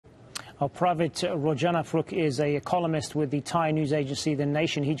Pravit Rojanaphruk is a columnist with the Thai news agency The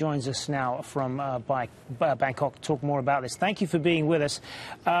Nation. He joins us now from Bangkok to talk more about this. Thank you for being with us.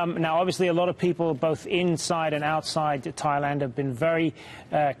 Now, obviously, a lot of people, both inside and outside Thailand, have been very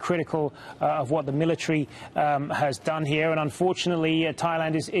critical of what the military has done here. And unfortunately,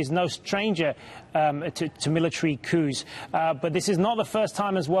 Thailand is no stranger to military coups. But this is not the first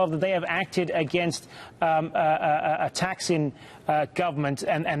time as well that they have acted against attacks in government,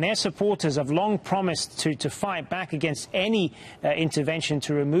 and their supporters have long promised to fight back against any intervention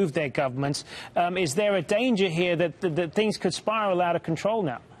to remove their governments. Is there a danger here that things could spiral out of control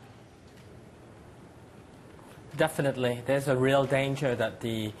now? Definitely. There's a real danger that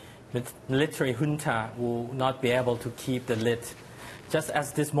the military junta will not be able to keep the lid. Just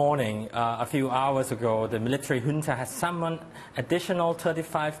as this morning, a few hours ago, the military junta has summoned additional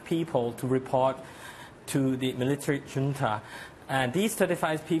 35 people to report to the military junta. And these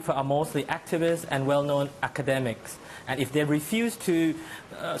 35 people are mostly activists and well-known academics. And if they refuse to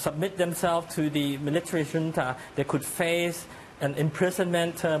submit themselves to the military junta, they could face an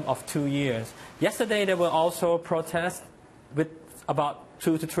imprisonment term of 2 years. Yesterday, there were also protests with about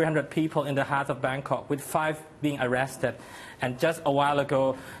 200 to 300 people in the heart of Bangkok, with 5 being arrested. And just a while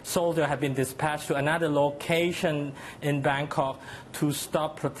ago, soldiers have been dispatched to another location in Bangkok to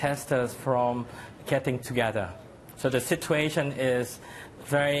stop protesters from getting together. So the situation is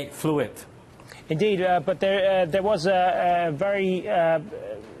very fluid. Indeed, but there was a very, I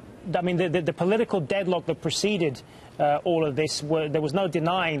mean, the political deadlock that preceded all of this. There was no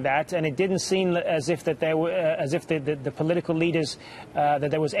denying that, and it didn't seem as if that there were, as if the political leaders, that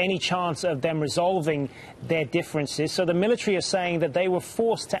there was any chance of them resolving their differences. So the military are saying that they were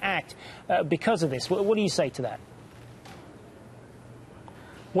forced to act because of this. What do you say to that?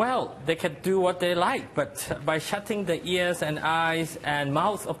 Well, they can do what they like, but by shutting the ears and eyes and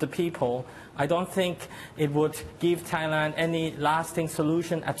mouths of the people, I don't think it would give Thailand any lasting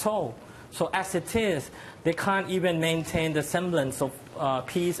solution at all. So as it is, they can't even maintain the semblance of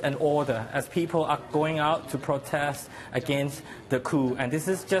peace and order as people are going out to protest against the coup. And this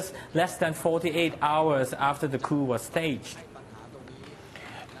is just less than 48 hours after the coup was staged.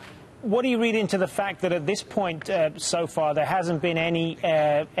 What do you read into the fact that at this point so far there hasn't been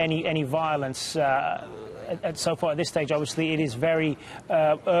any violence? So far at this stage, obviously, it is very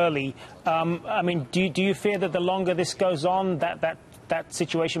early. I mean, do you fear that the longer this goes on, that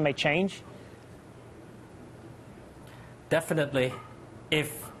situation may change? Definitely.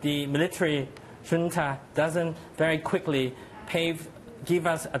 If the military junta doesn't very quickly give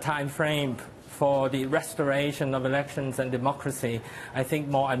us a time frame for the restoration of elections and democracy, I think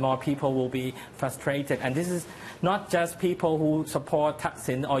more and more people will be frustrated. And this is not just people who support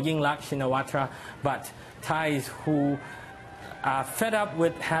Thaksin or Yingluck Shinawatra, but Thais who are fed up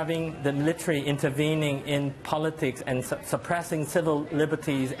with having the military intervening in politics and suppressing civil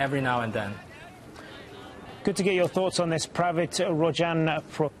liberties every now and then. Good to get your thoughts on this, Pravit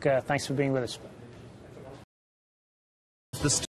Rojanaphruk. Thanks for being with us.